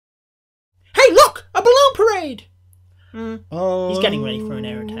parade! He's getting ready for an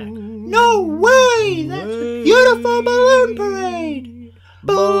air attack. No way! That's a beautiful balloon parade!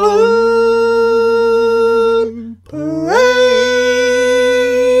 Balloon parade!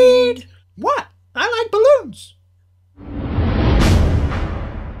 What? I like balloons!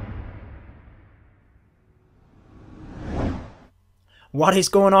 What is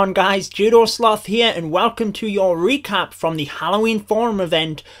going on, guys? Judo Sloth here, and welcome to your recap from the Halloween Forum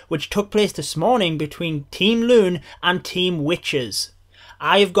event which took place this morning between Team Loon and Team Witches.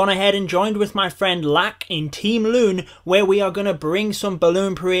 I have gone ahead and joined with my friend Lach in Team Loon, where we are going to bring some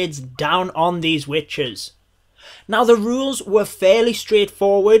balloon parades down on these witches. Now, the rules were fairly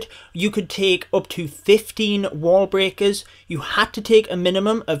straightforward. You could take up to 15 Wallbreakers. You had to take a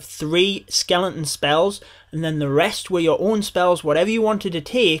minimum of 3 skeleton spells, and then the rest were your own spells, whatever you wanted to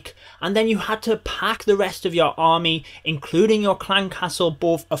take. And then you had to pack the rest of your army, including your clan castle,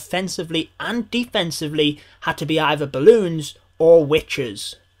 both offensively and defensively, had to be either balloons or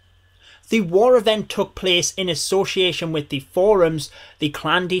witches. The war event took place in association with the forums. The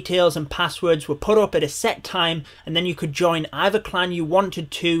clan details and passwords were put up at a set time, and then you could join either clan you wanted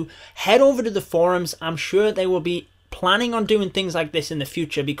to. Head over to the forums. I'm sure they will be planning on doing things like this in the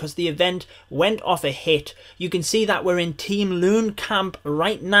future because the event went off a hit. You can see that we're in Team Loon camp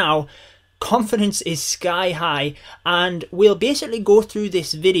right now. Confidence is sky high, and we'll basically go through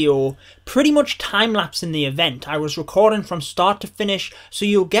this video pretty much time-lapse in the event. I was recording from start to finish, so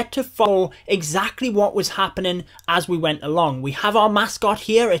you'll get to follow exactly what was happening as we went along. We have our mascot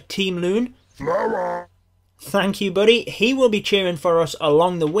here at Team Loon. Flower. Thank you, buddy. He will be cheering for us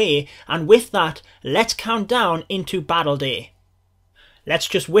along the way, and with that, let's count down into battle day. Let's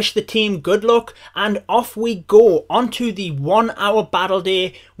just wish the team good luck, and off we go onto the 1 hour battle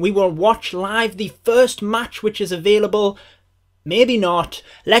day. We will watch live the first match which is available. Maybe not.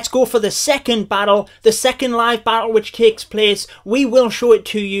 Let's go for the second battle, the second live battle which takes place. We will show it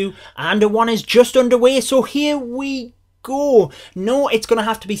to you, and one is just underway, so here we go. No, it's going to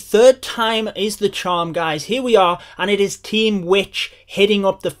have to be third time is the charm, guys. Here we are, and it is Team Witch hitting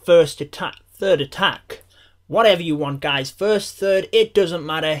up the third attack. Whatever you want, guys. First, third, it doesn't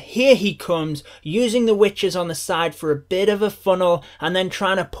matter. Here he comes, using the witches on the side for a bit of a funnel, and then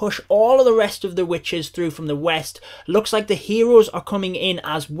trying to push all of the rest of the witches through from the west. Looks like the heroes are coming in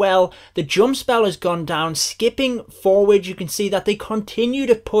as well. The jump spell has gone down. Skipping forward, you can see that they continue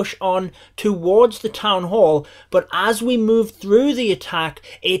to push on towards the town hall, but as we move through the attack,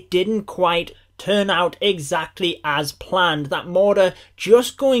 it didn't quite turn out exactly as planned. That mortar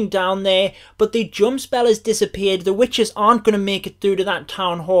just going down there, but the jump spell has disappeared. The witches aren't going to make it through to that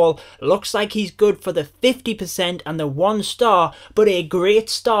town hall. Looks like he's good for the 50% and the 1 star, but a great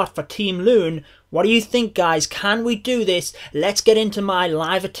start for Team Loon. What do you think, guys? Can we do this? Let's get into my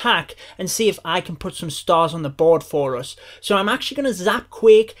live attack and see if I can put some stars on the board for us. So I'm actually going to zap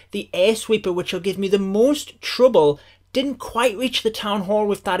Quake, the air sweeper, which will give me the most trouble. Didn't quite reach the town hall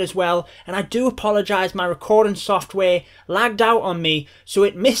with that as well, and I do apologise, my recording software lagged out on me, so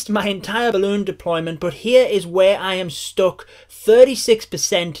it missed my entire balloon deployment, but here is where I am stuck.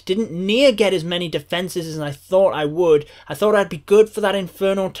 36%, didn't near get as many defences as I thought I would. I thought I'd be good for that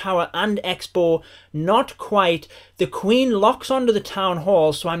Inferno Tower and Expo, not quite. The Queen locks onto the town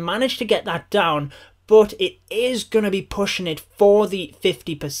hall, so I managed to get that down, but it is going to be pushing it for the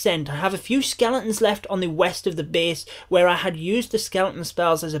 50%. I have a few skeletons left on the west of the base where I had used the skeleton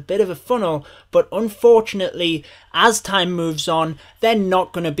spells as a bit of a funnel, but unfortunately, as time moves on, they're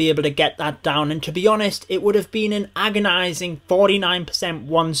not going to be able to get that down, and to be honest, it would have been an agonizing 49%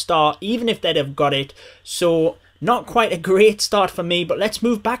 1 star, even if they'd have got it, so not quite a great start for me, but let's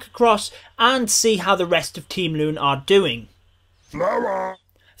move back across and see how the rest of Team Loon are doing. Flower.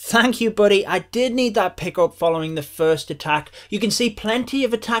 Thank you, buddy. I did need that pickup following the first attack. You can see plenty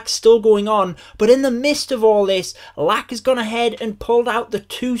of attacks still going on, but in the midst of all this, Lach has gone ahead and pulled out the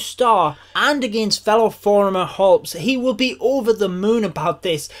 2 star, and against fellow forumer Holps, he will be over the moon about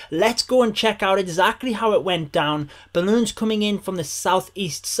this. Let's go and check out exactly how it went down. Balloons coming in from the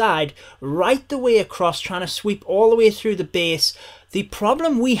southeast side, right the way across, trying to sweep all the way through the base. The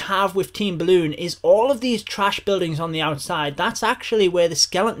problem we have with Team Balloon is all of these trash buildings on the outside. That's actually where the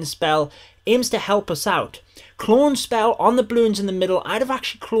skeleton spell aims to help us out. Clone spell on the balloons in the middle. I'd have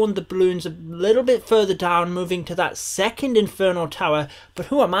actually cloned the balloons a little bit further down, moving to that second Inferno Tower. But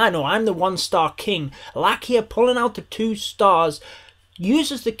who am I? No, I'm the 1 star king. Lach here pulling out the 2 stars.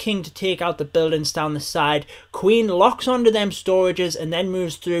 Uses the king to take out the buildings down the side. Queen locks onto them storages and then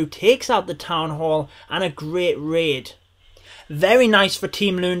moves through, takes out the town hall, and a great raid. Very nice for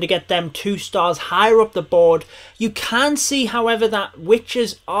Team Loon to get them 2 stars higher up the board. You can see, however, that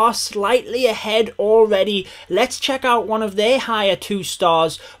Witches are slightly ahead already. Let's check out one of their higher 2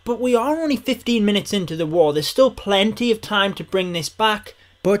 stars, but we are only 15 minutes into the war. There's still plenty of time to bring this back.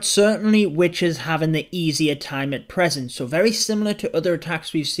 But certainly Witches having the easier time at present, so very similar to other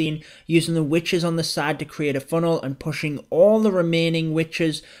attacks we've seen, using the Witches on the side to create a funnel and pushing all the remaining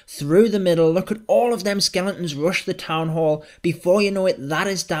Witches through the middle. Look at all of them skeletons rush the town hall. Before you know it, that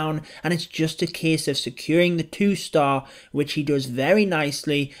is down, and it's just a case of securing the 2 star, which he does very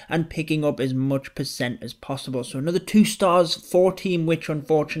nicely, and picking up as much percent as possible. So another 2 stars for Team Witch,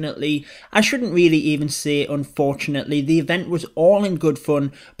 unfortunately. I shouldn't really even say unfortunately, the event was all in good fun,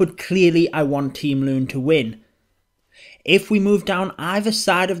 but clearly I want Team Loon to win. If we move down either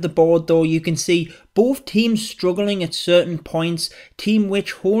side of the board though, you can see both teams struggling at certain points. Team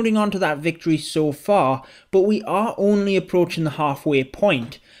Witch holding on to that victory so far, but we are only approaching the halfway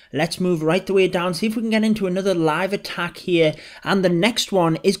point. Let's move right the way down, see if we can get into another live attack here, and the next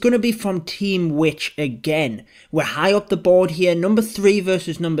one is going to be from Team Witch again. We're high up the board here, number 3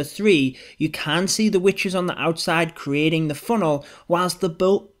 versus number 3. You can see the Witches on the outside creating the funnel, whilst the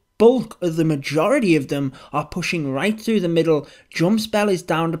bulk of the majority of them are pushing right through the middle. Jump spell is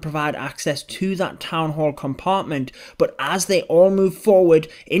down to provide access to that town hall compartment, but as they all move forward,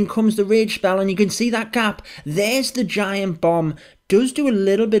 in comes the rage spell, and you can see that gap. There's the giant bomb. Does do a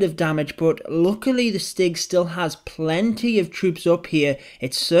little bit of damage, but luckily the Stig still has plenty of troops up here.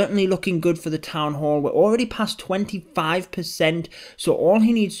 It's certainly looking good for the town hall. We're already past 25%, so all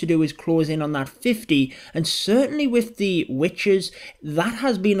he needs to do is close in on that 50, and certainly with the Witches, that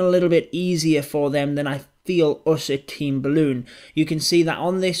has been a little bit easier for them than I feel us at Team Balloon. You can see that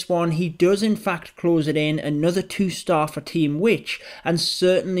on this one, he does in fact close it in. Another 2 star for Team Witch, and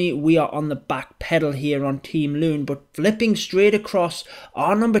certainly we are on the back pedal here on Team Loon, but flipping straight across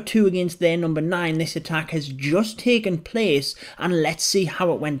our number 2 against their number 9, this attack has just taken place, and let's see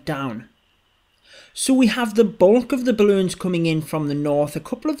how it went down. So we have the bulk of the balloons coming in from the north, a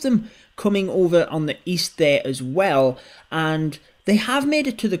couple of them coming over on the east there as well, and they have made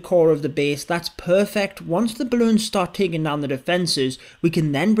it to the core of the base. That's perfect. Once the balloons start taking down the defences, we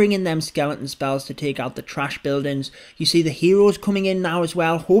can then bring in them skeleton spells to take out the trash buildings. You see the heroes coming in now as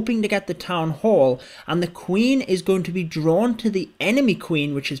well, hoping to get the town hall, and the queen is going to be drawn to the enemy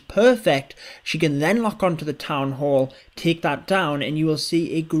queen, which is perfect. She can then lock onto the town hall, take that down, and you will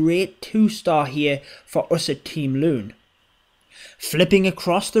see a great 2 star here for us at Team Loon. Flipping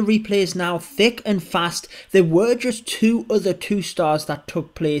across the replays now, thick and fast. There were just 2 other 2 stars that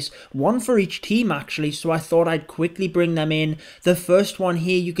took place, one for each team actually, so I thought I'd quickly bring them in. The first one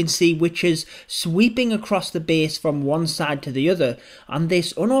here, you can see Witches sweeping across the base from one side to the other, and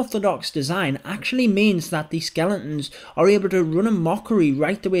this unorthodox design actually means that the skeletons are able to run a mockery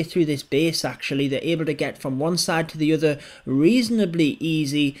right the way through this base actually. They're able to get from one side to the other reasonably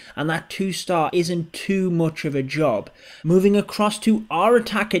easy, and that 2 star isn't too much of a job. Moving across to our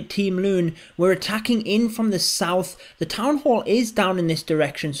attack at Team Loon, we're attacking in from the south. The town hall is down in this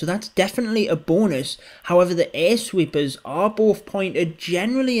direction, so that's definitely a bonus. However, the air sweepers are both pointed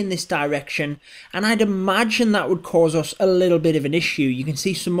generally in this direction, and I'd imagine that would cause us a little bit of an issue. You can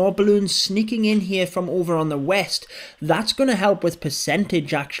see some more balloons sneaking in here from over on the west. That's going to help with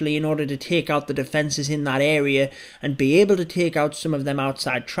percentage actually, in order to take out the defences in that area and be able to take out some of them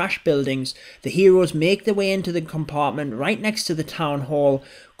outside trash buildings. The heroes make their way into the compartment right next to the town hall.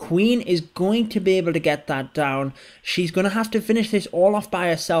 Queen is going to be able to get that down. She's going to have to finish this all off by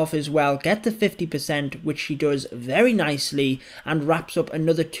herself as well, get the 50%, which she does very nicely, and wraps up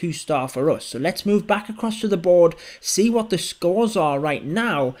another 2 star for us. So let's move back across to the board, see what the scores are right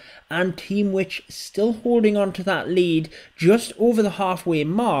now, and Team Witch still holding on to that lead just over the halfway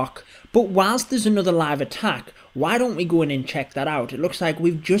mark. But whilst there's another live attack, why don't we go in and check that out? It looks like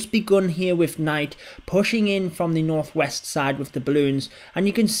we've just begun here with Night, pushing in from the northwest side with the balloons, and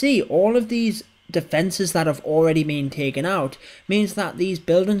you can see all of these defences that have already been taken out means that these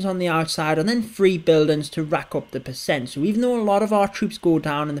buildings on the outside are then free buildings to rack up the percent. So even though a lot of our troops go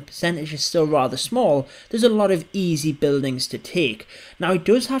down and the percentage is still rather small, there's a lot of easy buildings to take. Now he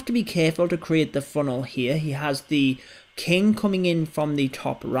does have to be careful to create the funnel here. He has the king coming in from the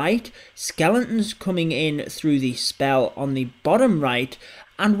top right, skeletons coming in through the spell on the bottom right,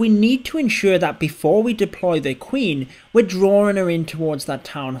 and we need to ensure that before we deploy the queen, we're drawing her in towards that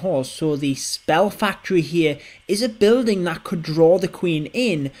town hall. So the spell factory here is a building that could draw the queen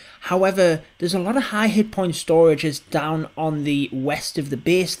in. However, there's a lot of high hit point storages down on the west of the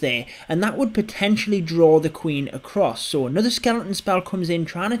base there, and that would potentially draw the queen across. So another skeleton spell comes in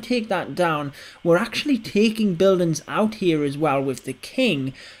trying to take that down. We're actually taking buildings out here as well with the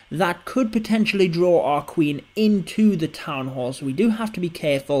king that could potentially draw our queen into the town hall, so we do have to be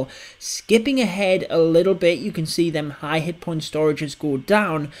careful. Skipping ahead a little bit, you can see them high hit point storages go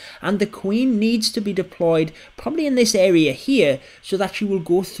down, and the queen needs to be deployed probably in this area here, so that she will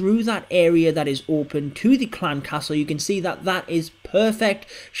go through that area that is open to the clan castle. You can see that that is perfect.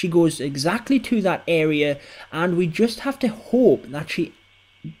 She goes exactly to that area, and we just have to hope that she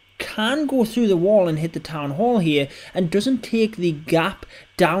can go through the wall and hit the town hall here and doesn't take the gap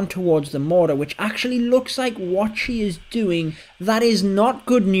down towards the mortar, which actually looks like what she is doing. That is not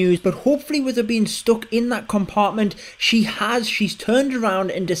good news, but hopefully with her being stuck in that compartment, she's turned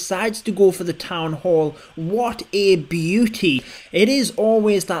around and decides to go for the town hall. What a beauty. It is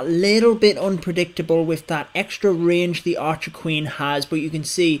always that little bit unpredictable with that extra range the Archer Queen has, but you can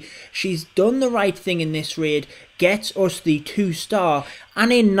see she's done the right thing in this raid, gets us the 2-star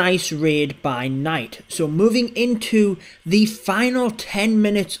and a nice raid by night. So moving into the final 10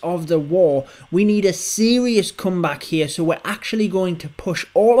 minutes of the war, we need a serious comeback here, so we're actually going to push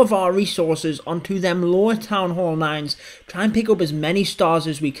all of our resources onto them lower town hall 9s, try and pick up as many stars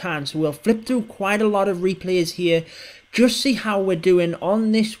as we can. So we'll flip through quite a lot of replays here, just see how we're doing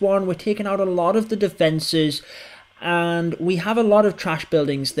on this one. We're taking out a lot of the defenses, and we have a lot of trash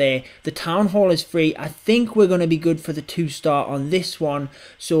buildings there. The town hall is free. I think we're going to be good for the 2-star on this one,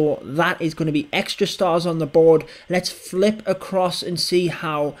 so that is going to be extra stars on the board. Let's flip across and see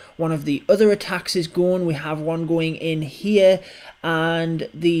how one of the other attacks is going. We have one going in here, and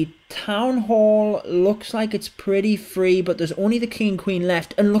the town hall looks like it's pretty free, but there's only the king and queen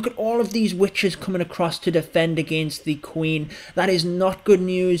left, and look at all of these witches coming across to defend against the queen. That is not good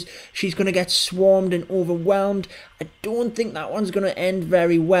news. She's going to get swarmed and overwhelmed. I don't think that one's going to end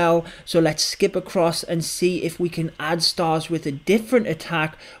very well, so let's skip across and see if we can add stars with a different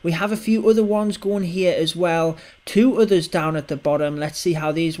attack. We have a few other ones going here as well, 2 others down at the bottom. Let's see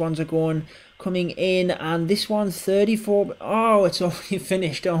how these ones are going. Coming in, and this one 34. Oh, it's already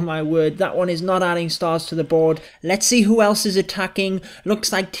finished. Oh my word, that one is not adding stars to the board. Let's see who else is attacking.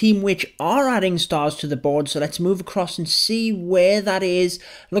 Looks like Team Witch are adding stars to the board, so let's move across and see where that is.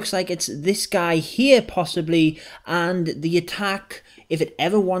 Looks like it's this guy here possibly, and the attack, if it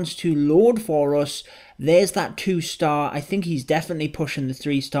ever wants to load for us, there's that 2-star. I think he's definitely pushing the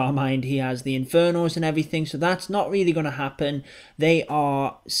 3-star mind. He has the Infernos and everything, so that's not really going to happen. They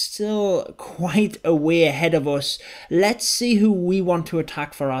are still quite a way ahead of us. Let's see who we want to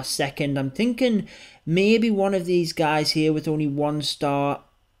attack for our second. I'm thinking maybe one of these guys here with only 1-star.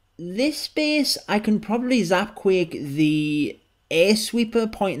 This base, I can probably Zapquake the air sweeper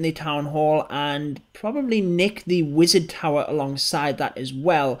point in the town hall and probably nick the wizard tower alongside that as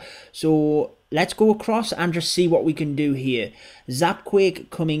well. So let's go across and just see what we can do here. Zapquake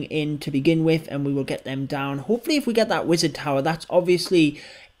coming in to begin with, and we will get them down. Hopefully if we get that wizard tower, that's obviously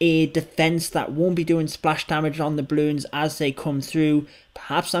a defense that won't be doing splash damage on the balloons as they come through.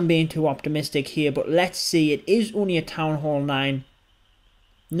 Perhaps I'm being too optimistic here, but let's see. It is only a town hall 9.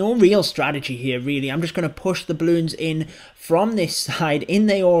 No real strategy here, really. I'm just going to push the balloons in from this side. In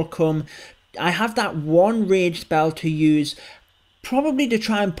they all come. I have that one rage spell to use, probably to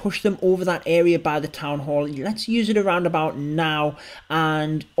try and push them over that area by the town hall. Let's use it around about now,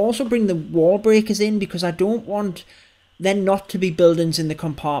 and also bring the Wallbreakers in, because I don't want there not to be buildings in the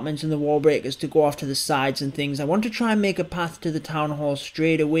compartments and the Wallbreakers to go off to the sides and things. I want to try and make a path to the town hall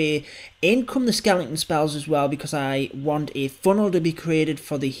straight away. In come the skeleton spells as well, because I want a funnel to be created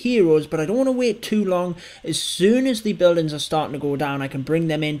for the heroes, but I don't want to wait too long. As soon as the buildings are starting to go down, I can bring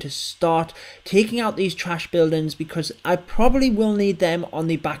them in to start taking out these trash buildings, because I probably will need them on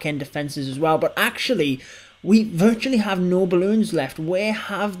the back end defenses as well. But actually, we virtually have no balloons left. Where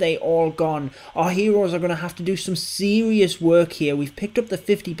have they all gone? Our heroes are going to have to do some serious work here. We've picked up the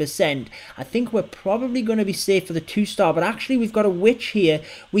 50%. I think we're probably going to be safe for the 2-star, but actually we've got a witch here.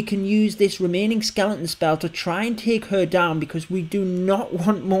 We can use this remaining skeleton spell to try and take her down, because we do not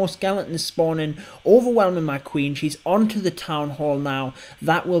want more skeletons spawning, overwhelming my queen. She's onto the town hall now.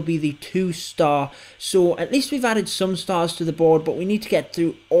 That will be the 2-star. So at least we've added some stars to the board, but we need to get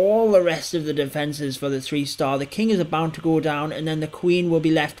through all the rest of the defenses for the 3-star. 3-star. The king is about to go down, and then the queen will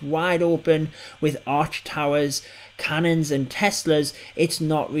be left wide open with arch towers, cannons and Teslas. It's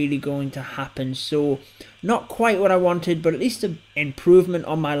not really going to happen. So not quite what I wanted, but at least an improvement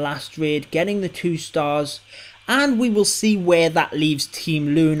on my last raid, getting the 2 stars. And we will see where that leaves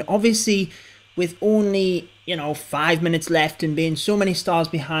Team Loon. Obviously, with only, 5 minutes left and being so many stars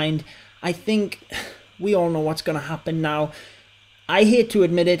behind, I think we all know what's going to happen now. I hate to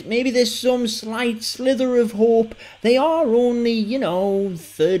admit it, maybe there's some slight slither of hope. They are only,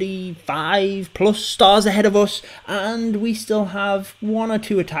 35 plus stars ahead of us, and we still have 1 or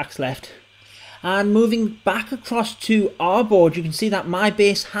 2 attacks left. And moving back across to our board, you can see that my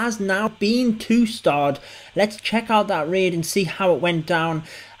base has now been 2-starred. Let's check out that raid and see how it went down.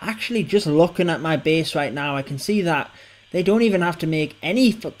 Actually, just looking at my base right now, I can see that they don't even have to make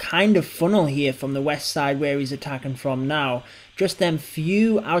any kind of funnel here from the west side where he's attacking from now. Just them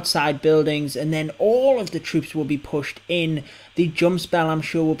few outside buildings, and then all of the troops will be pushed in. The jump spell, I'm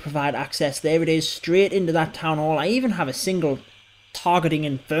sure, will provide access. There it is, straight into that town hall. I even have a single targeting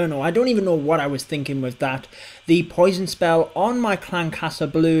inferno. I don't even know what I was thinking with that. The poison spell on my clan caster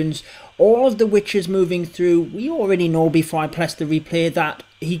balloons, all of the witches moving through. We already know before I press the replay that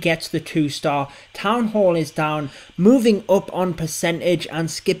he gets the 2-star. Town hall is down, moving up on percentage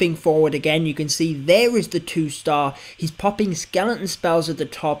and skipping forward again. You can see there is the 2-star. He's popping skeleton spells at the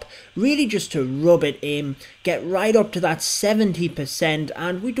top, really just to rub it in, get right up to that 70%,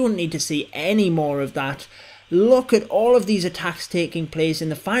 and we don't need to see any more of that. Look at all of these attacks taking place in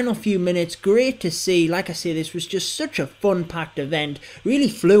the final few minutes. Great to see. Like I say, this was just such a fun-packed event. Really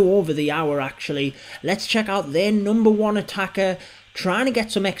flew over the hour, actually. Let's check out their #1 attacker, trying to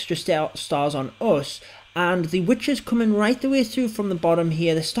get some extra stars on us. And the witches coming right the way through from the bottom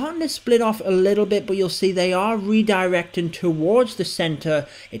here. They're starting to split off a little bit, but you'll see they are redirecting towards the center.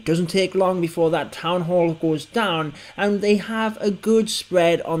 It doesn't take long before that town hall goes down, and they have a good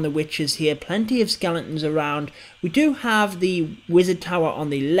spread on the witches here. Plenty of skeletons around. We do have the wizard tower on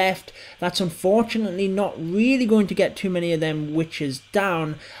the left. That's unfortunately not really going to get too many of them witches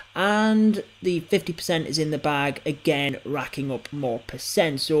down. And the 50% is in the bag, again racking up more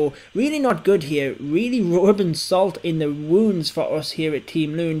percent. So really not good here, really rubbing salt in the wounds for us here at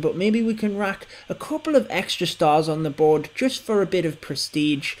Team Loon, but maybe we can rack a couple of extra stars on the board just for a bit of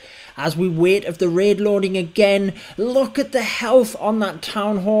prestige. As we wait of the raid loading again, look at the health on that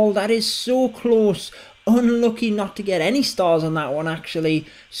town hall. That is so close. Unlucky not to get any stars on that one, actually.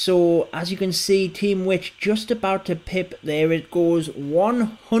 So as you can see, Team Witch just about to pip. There it goes,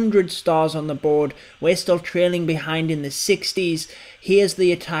 100 stars on the board. We're still trailing behind in the 60s. Here's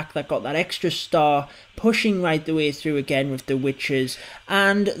the attack that got that extra star, pushing right the way through again with the witches.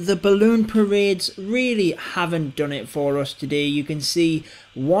 And the balloon parades really haven't done it for us today. You can see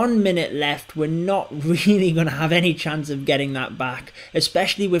 1 minute left. We're not really going to have any chance of getting that back,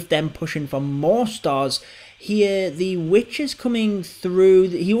 especially with them pushing for more stars. Here, the witch is coming through.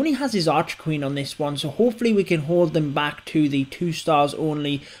 He only has his archqueen on this one, so hopefully we can hold them back to the 2 stars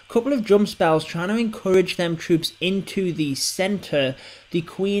only. Couple of jump spells trying to encourage them troops into the center. The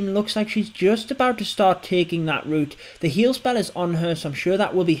queen looks like she's just about to start taking that route. The heal spell is on her, so I'm sure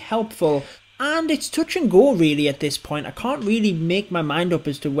that will be helpful. And it's touch and go really at this point. I can't really make my mind up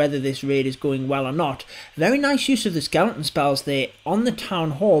as to whether this raid is going well or not. Very nice use of the skeleton spells there on the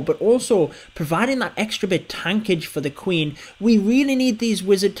town hall, but also providing that extra bit tankage for the queen. We really need these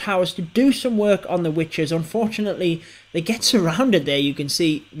wizard towers to do some work on the witches. Unfortunately, they get surrounded there. You can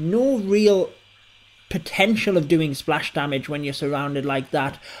see no real potential of doing splash damage when you're surrounded like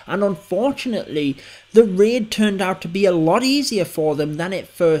that, and unfortunately the raid turned out to be a lot easier for them than it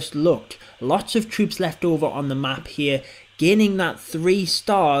first looked. Lots of troops left over on the map here, gaining that 3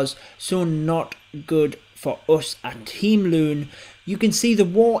 stars, so not good for us at Team Loon. You can see the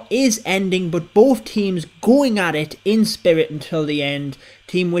war is ending, but both teams going at it in spirit until the end.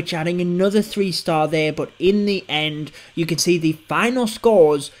 Team Witch adding another 3-star there, but in the end, you can see the final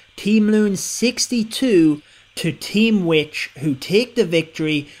scores. Team Loon 62 to Team Witch, who take the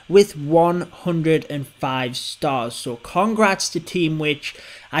victory with 105 stars. So congrats to Team Witch.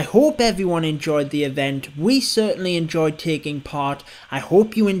 I hope everyone enjoyed the event. We certainly enjoyed taking part. I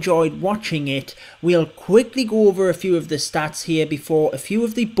hope you enjoyed watching it. We'll quickly go over a few of the stats here before a few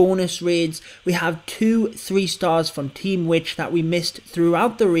of the bonus raids. We have 2 3-stars from Team Witch that we missed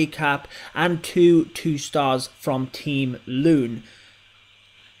throughout the recap, and 2 2-stars from Team Loon.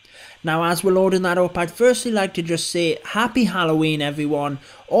 Now, as we're loading that up, I'd firstly like to just say Happy Halloween, everyone.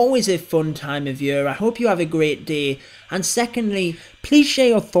 Always a fun time of year. I hope you have a great day. And secondly, please share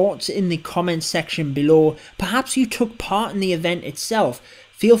your thoughts in the comments section below. Perhaps you took part in the event itself.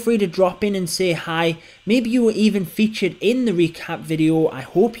 Feel free to drop in and say hi. Maybe you were even featured in the recap video. I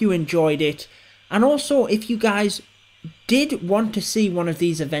hope you enjoyed it. And also, if you guys did want to see one of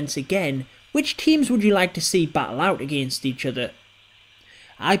these events again, which teams would you like to see battle out against each other?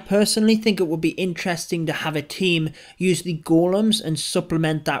 I personally think it would be interesting to have a team use the golems and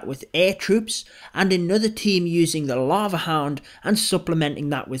supplement that with air troops, and another team using the lava hound and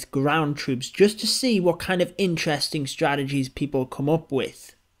supplementing that with ground troops, just to see what kind of interesting strategies people come up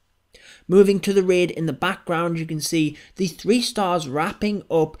with. Moving to the raid in the background, you can see the 3 stars wrapping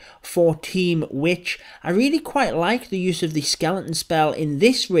up for Team Witch. I really quite like the use of the skeleton spell in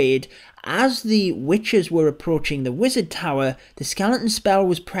this raid. As the witches were approaching the wizard tower, the skeleton spell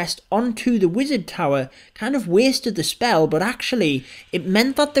was pressed onto the wizard tower, kind of wasted the spell, but actually it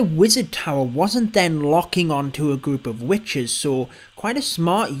meant that the wizard tower wasn't then locking onto a group of witches, so quite a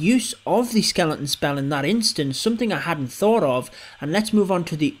smart use of the skeleton spell in that instance, something I hadn't thought of. And let's move on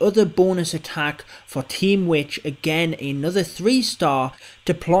to the other bonus attack for Team Witch. Again, another 3 star,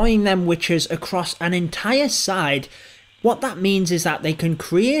 deploying them witches across an entire side. What that means is that they can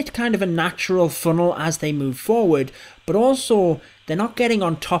create kind of a natural funnel as they move forward, but also they're not getting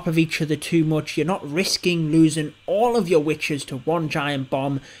on top of each other too much. You're not risking losing all of your witches to one giant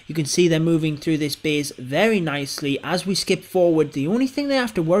bomb. You can see they're moving through this base very nicely. As we skip forward, the only thing they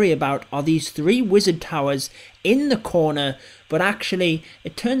have to worry about are these 3 wizard towers in the corner, but actually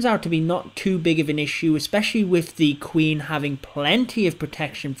it turns out to be not too big of an issue, especially with the queen having plenty of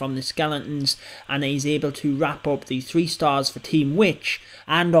protection from the skeletons, and he's able to wrap up the 3 stars for Team Witch.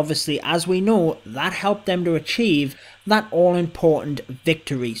 And obviously, as we know, that helped them to achieve that all-important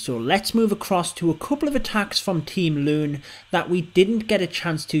victory. So let's move across to a couple of attacks from Team Loon that we didn't get a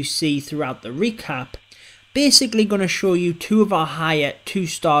chance to see throughout the recap. Basically going to show you 2 of our higher 2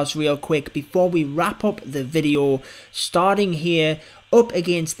 stars real quick before we wrap up the video. Starting here up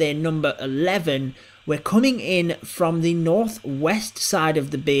against their number 11. We're coming in from the northwest side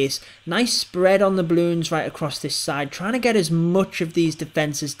of the base. Nice spread on the balloons right across this side, trying to get as much of these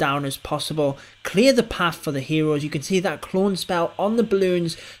defenses down as possible. Clear the path for the heroes. You can see that clone spell on the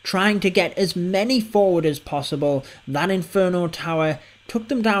balloons, trying to get as many forward as possible. That Inferno Tower took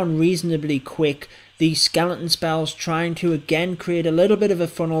them down reasonably quick. The skeleton spells trying to again create a little bit of a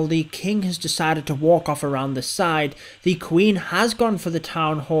funnel. The king has decided to walk off around the side. The queen has gone for the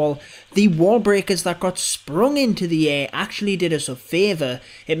town hall. The Wallbreakers that got sprung into the air actually did us a favour.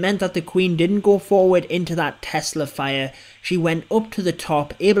 It meant that the queen didn't go forward into that Tesla fire. She went up to the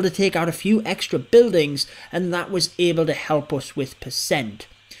top, able to take out a few extra buildings, and that was able to help us with percent.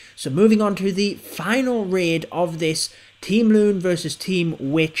 So moving on to the final raid of this Team Loon versus Team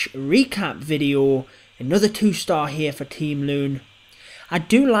Witch recap video. Another 2 star here for Team Loon. I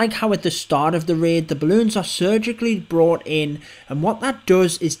do like how at the start of the raid the balloons are surgically brought in, and what that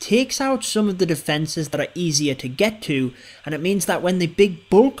does is takes out some of the defenses that are easier to get to, and it means that when the big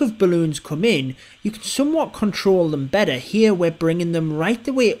bulk of balloons come in, you can somewhat control them better. Here we're bringing them right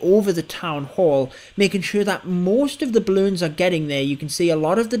the way over the town hall, making sure that most of the balloons are getting there. You can see a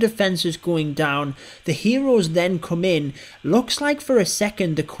lot of the defenses going down. The heroes then come in. Looks like for a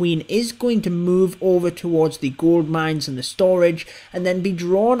second the queen is going to move over towards the gold mines and the storage, and then be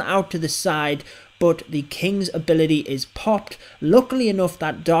drawn out to the side, but the king's ability is popped. Luckily enough,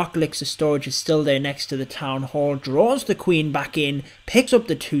 that dark elixir storage is still there next to the town hall, draws the queen back in, picks up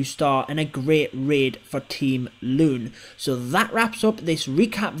the 2 star, and a great raid for Team Loon. So that wraps up this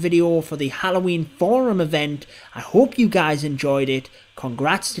recap video for the Halloween forum event. I hope you guys enjoyed it.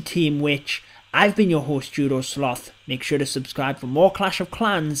 Congrats to Team Witch. I've been your host, Judo Sloth. Make sure to subscribe for more Clash of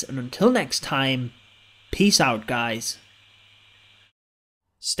Clans, and until next time, peace out, guys.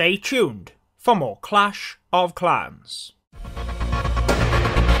 Stay tuned for more Clash of Clans.